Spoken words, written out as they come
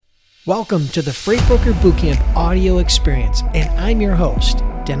Welcome to the Freight Broker Bootcamp audio experience, and I'm your host,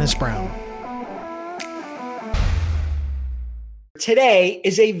 Dennis Brown. Today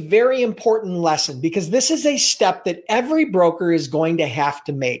is a very important lesson because this is a step that every broker is going to have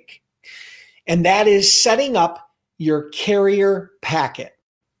to make, and that is setting up your carrier packet.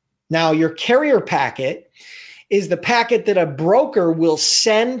 Now, your carrier packet is the packet that a broker will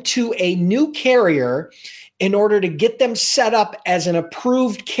send to a new carrier in order to get them set up as an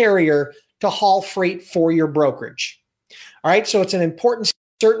approved carrier to haul freight for your brokerage. All right, so it's an important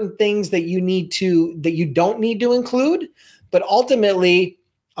certain things that you don't need to include, but ultimately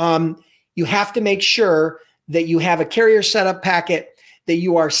you have to make sure that you have a carrier setup packet that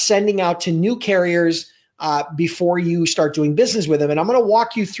you are sending out to new carriers before you start doing business with them. And I'm going to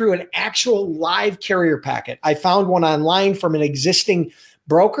walk you through an actual live carrier packet. I found one online from an existing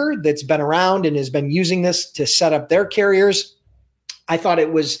broker that's been around and has been using this to set up their carriers. I thought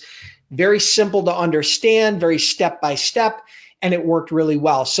it was very simple to understand, very step by step, and it worked really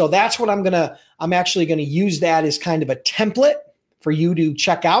well. So that's what I'm actually going to use that as kind of a template for you to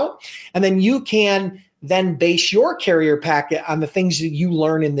check out. And then you can then base your carrier packet on the things that you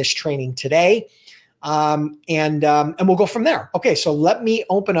learn in this training today. And we'll go from there. Okay, so let me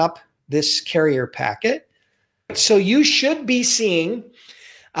open up this carrier packet. So you should be seeing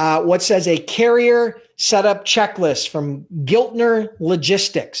what says a carrier setup checklist from Giltner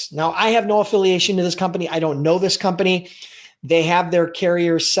Logistics. Now, I have no affiliation to this company. I don't know this company. They have their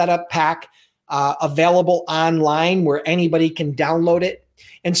carrier setup pack available online where anybody can download it.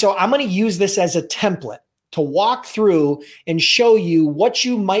 And so I'm going to use this as a template to walk through and show you what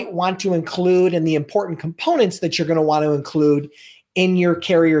you might want to include and the important components that you're going to want to include in your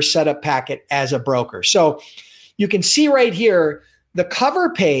carrier setup packet as a broker. So you can see right here, the cover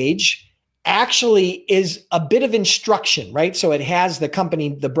page actually is a bit of instruction, right? So it has the company,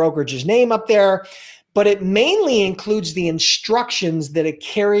 the brokerage's name up there, but it mainly includes the instructions that a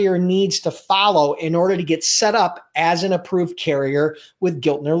carrier needs to follow in order to get set up as an approved carrier with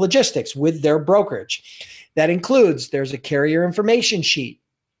Giltner Logistics, with their brokerage. That includes, there's a carrier information sheet.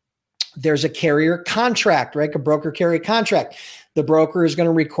 There's a carrier contract, right? A broker carrier contract. The broker is going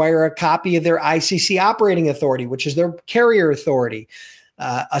to require a copy of their ICC operating authority, which is their carrier authority,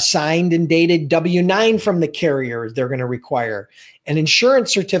 a signed and dated W-9 from the carrier. They're going to require an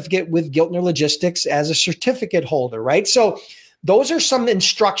insurance certificate with Giltner Logistics as a certificate holder, right? So those are some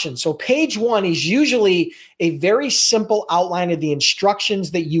instructions. So page one is usually a very simple outline of the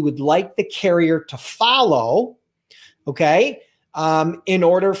instructions that you would like the carrier to follow, okay? In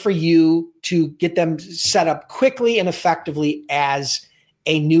order for you to get them set up quickly and effectively as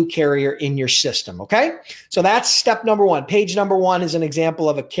a new carrier in your system, okay? So that's step number one. Page number one is an example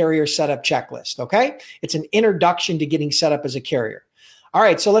of a carrier setup checklist, okay? It's an introduction to getting set up as a carrier. All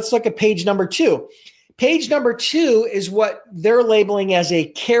right, so let's look at page number two. Page number two is what they're labeling as a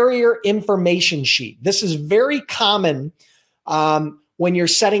carrier information sheet. This is very common when you're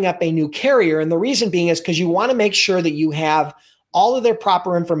setting up a new carrier. And the reason being is because you want to make sure that you have all of their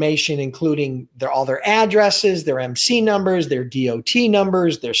proper information, including all their addresses, their MC numbers, their DOT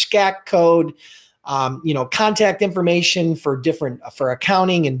numbers, their SCAC code, contact information for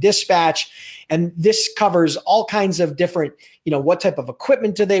accounting and dispatch. And this covers all kinds of different, what type of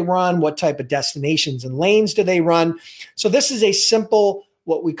equipment do they run? What type of destinations and lanes do they run? So this is a simple,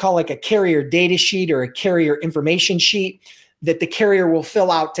 what we call like a carrier data sheet or a carrier information sheet that the carrier will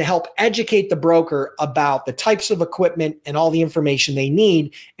fill out to help educate the broker about the types of equipment and all the information they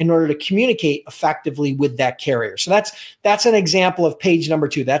need in order to communicate effectively with that carrier. So that's an example of page number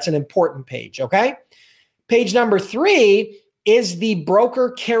two. That's an important page, okay? Page number three is the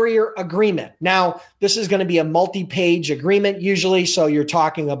broker carrier agreement. Now, this is going to be a multi-page agreement usually. So you're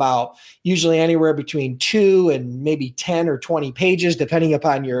talking about usually anywhere between 2 and maybe 10 or 20 pages, depending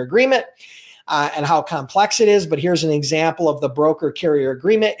upon your agreement. And how complex it is. But here's an example of the broker carrier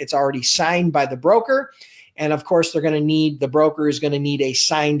agreement. It's already signed by the broker. And of course, the broker is going to need a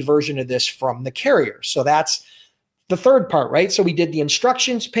signed version of this from the carrier. So that's the third part, right? So we did the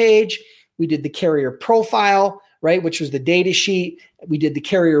instructions page. We did the carrier profile, right? Which was the data sheet. We did the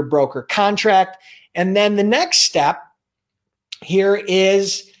carrier broker contract. And then the next step here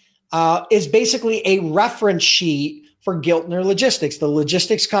is basically a reference sheet for Giltner Logistics, the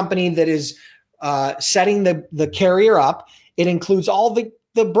logistics company that is setting the carrier up. It includes all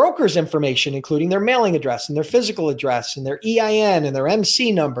the broker's information, including their mailing address and their physical address and their EIN and their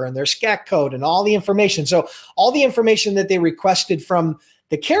MC number and their SCAC code and all the information. So all the information that they requested from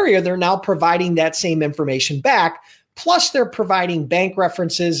the carrier, they're now providing that same information back Plus, they're providing bank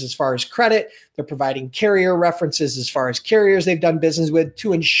references as far as credit. They're providing carrier references as far as carriers they've done business with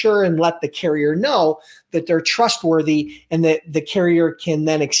to ensure and let the carrier know that they're trustworthy and that the carrier can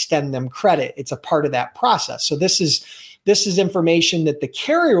then extend them credit. It's a part of that process. So this is information that the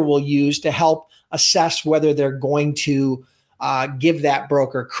carrier will use to help assess whether they're going to give that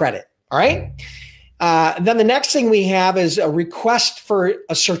broker credit. All right. Then the next thing we have is a request for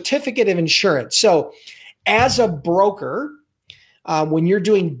a certificate of insurance. So as a broker, when you're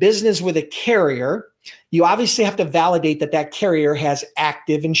doing business with a carrier, you obviously have to validate that that carrier has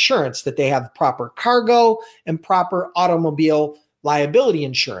active insurance, that they have proper cargo and proper automobile liability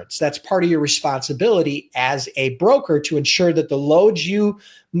insurance. That's part of your responsibility as a broker to ensure that the loads you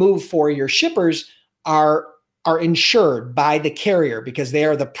move for your shippers are insured by the carrier, because they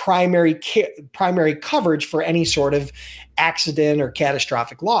are the primary coverage for any sort of accident or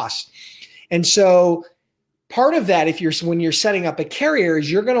catastrophic loss. And so part of that, when you're setting up a carrier,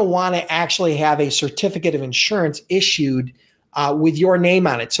 is you're going to want to actually have a certificate of insurance issued with your name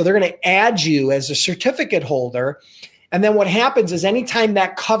on it. So they're going to add you as a certificate holder. And then what happens is anytime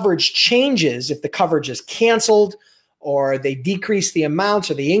that coverage changes, if the coverage is canceled or they decrease the amounts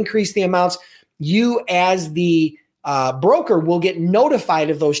or they increase the amounts, you as the broker will get notified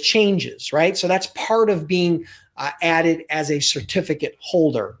of those changes, right? So that's part of being added as a certificate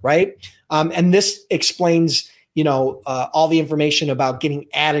holder, right? And this explains, all the information about getting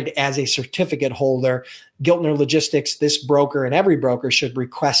added as a certificate holder. Giltner Logistics, this broker and every broker should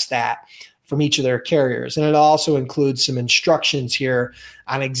request that from each of their carriers. And it also includes some instructions here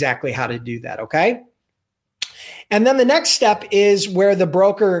on exactly how to do that, okay? And then the next step is where the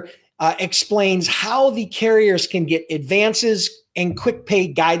broker explains how the carriers can get advances and quick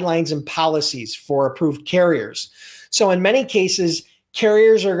pay guidelines and policies for approved carriers. So in many cases,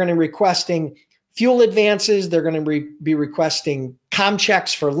 carriers are going to be requesting fuel advances. They're going to be requesting com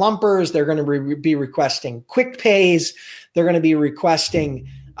checks for lumpers. They're going to be requesting quick pays. They're going to be requesting,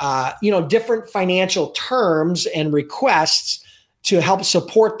 different financial terms and requests to help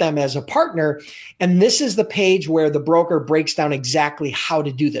support them as a partner. And this is the page where the broker breaks down exactly how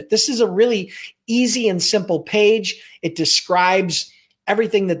to do that. This is a really easy and simple page. It describes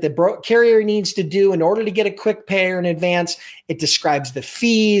everything that the carrier needs to do in order to get a quick pay or an advance. It describes the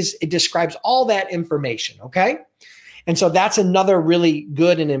fees. It describes all that information, okay? And so that's another really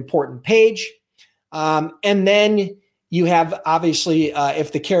good and important page. And then you have, obviously,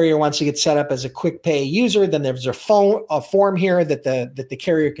 if the carrier wants to get set up as a quick pay user, then there's a form here that the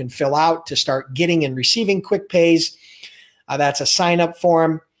carrier can fill out to start getting and receiving quick pays. That's a sign-up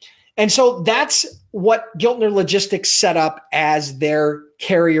form. And so that's what Giltner Logistics set up as their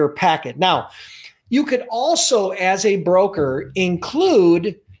carrier packet. Now, you could also, as a broker,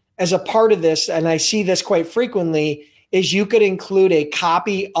 include as a part of this, and I see this quite frequently, is you could include a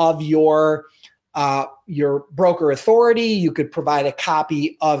copy of your broker authority. You could provide a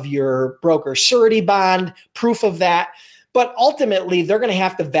copy of your broker surety bond, proof of that. But ultimately, they're going to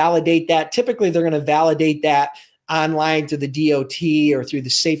have to validate that. Typically, they're going to validate that online to the DOT or through the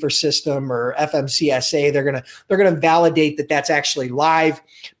SAFER system or FMCSA. They're going to validate that that's actually live.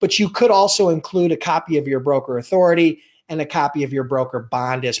 But you could also include a copy of your broker authority and a copy of your broker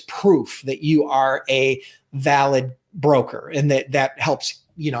bond as proof that you are a valid broker, and that helps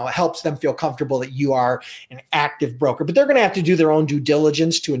them feel comfortable that you are an active broker. But they're going to have to do their own due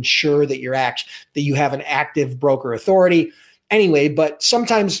diligence to ensure that you have an active broker authority anyway. But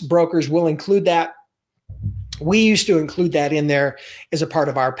sometimes brokers will include that. We used to include that in there as a part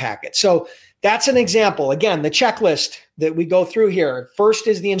of our packet. So that's an example. Again, the checklist that we go through here. First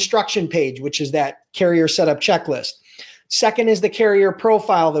is the instruction page, which is that carrier setup checklist. Second is the carrier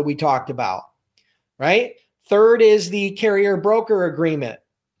profile that we talked about, right? Third is the carrier broker agreement,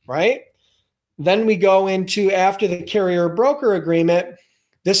 right? Then we go into, after the carrier broker agreement,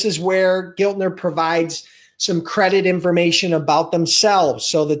 this is where Giltner provides some credit information about themselves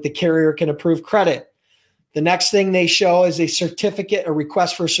so that the carrier can approve credit. The next thing they show is a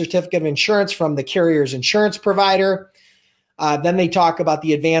request for a certificate of insurance from the carrier's insurance provider. Then they talk about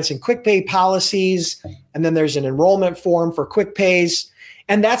the advance and quick pay policies. And then there's an enrollment form for quick pays.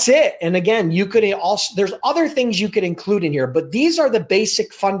 And that's it. And again, there's other things you could include in here, but these are the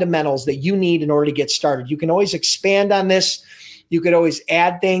basic fundamentals that you need in order to get started. You can always expand on this. You could always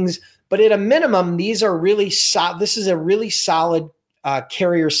add things, but at a minimum, this is a really solid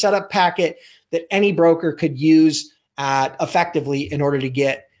carrier setup packet that any broker could use effectively in order to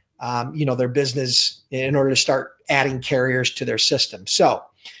get their business, in order to start adding carriers to their system. So,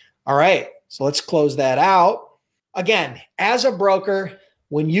 all right, so let's close that out. Again, as a broker,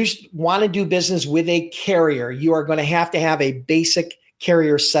 when you want to do business with a carrier, you are going to have a basic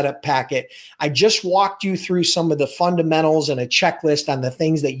carrier setup packet. I just walked you through some of the fundamentals and a checklist on the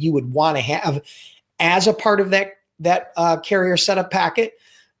things that you would want to have as a part of that carrier setup packet.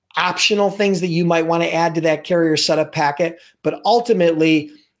 Optional things that you might want to add to that carrier setup packet, but ultimately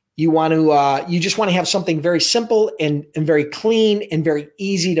you just want to have something very simple and very clean and very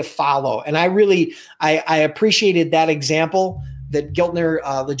easy to follow. And I appreciated that example that Giltner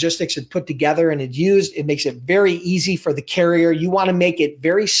Logistics had put together and had used. It makes it very easy for the carrier. You want to make it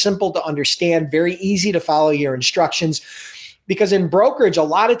very simple to understand, very easy to follow your instructions. Because in brokerage, a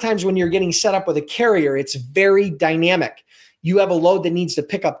lot of times when you're getting set up with a carrier, it's very dynamic. You have a load that needs to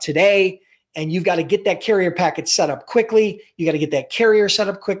pick up today, and you've got to get that carrier packet set up quickly. You got to get that carrier set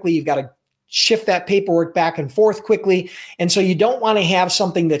up quickly. You've got to shift that paperwork back and forth quickly. And so you don't want to have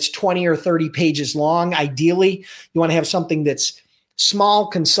something that's 20 or 30 pages long. Ideally, you want to have something that's small,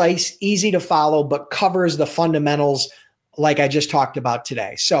 concise, easy to follow, but covers the fundamentals like I just talked about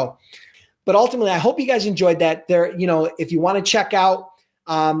today. So, but ultimately, I hope you guys enjoyed that. There, if you want to check out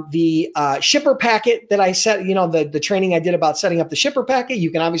the shipper packet that I set, the training I did about setting up the shipper packet, you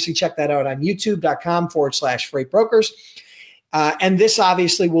can obviously check that out on youtube.com/freight brokers. And this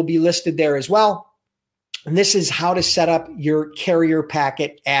obviously will be listed there as well. And this is how to set up your carrier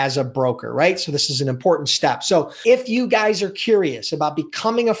packet as a broker, right? So this is an important step. So if you guys are curious about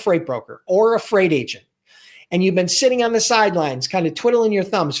becoming a freight broker or a freight agent, and you've been sitting on the sidelines, kind of twiddling your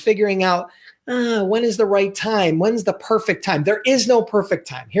thumbs, figuring out, when is the right time? When's the perfect time? There is no perfect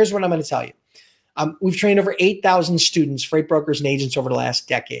time. Here's what I'm going to tell you. We've trained over 8,000 students, freight brokers and agents over the last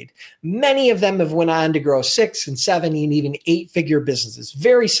decade. Many of them have went on to grow 6 and 7 and even 8-figure businesses.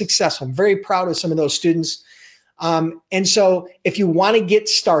 Very successful. I'm very proud of some of those students. And so if you want to get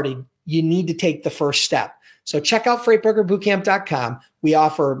started, you need to take the first step. So check out freightbrokerbootcamp.com. We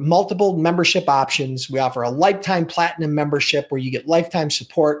offer multiple membership options. We offer a lifetime platinum membership where you get lifetime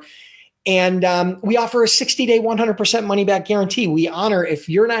support. And we offer a 60-day, 100% money back guarantee. We honor if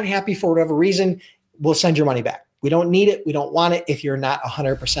you're not happy for whatever reason, we'll send your money back. We don't need it. We don't want it if you're not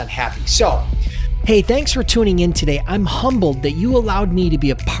 100% happy. So, hey, thanks for tuning in today. I'm humbled that you allowed me to be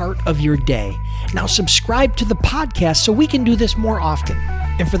a part of your day. Now subscribe to the podcast so we can do this more often.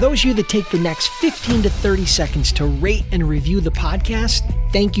 And for those of you that take the next 15 to 30 seconds to rate and review the podcast,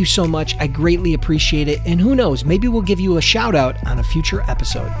 thank you so much. I greatly appreciate it. And who knows, maybe we'll give you a shout out on a future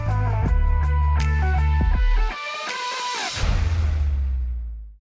episode.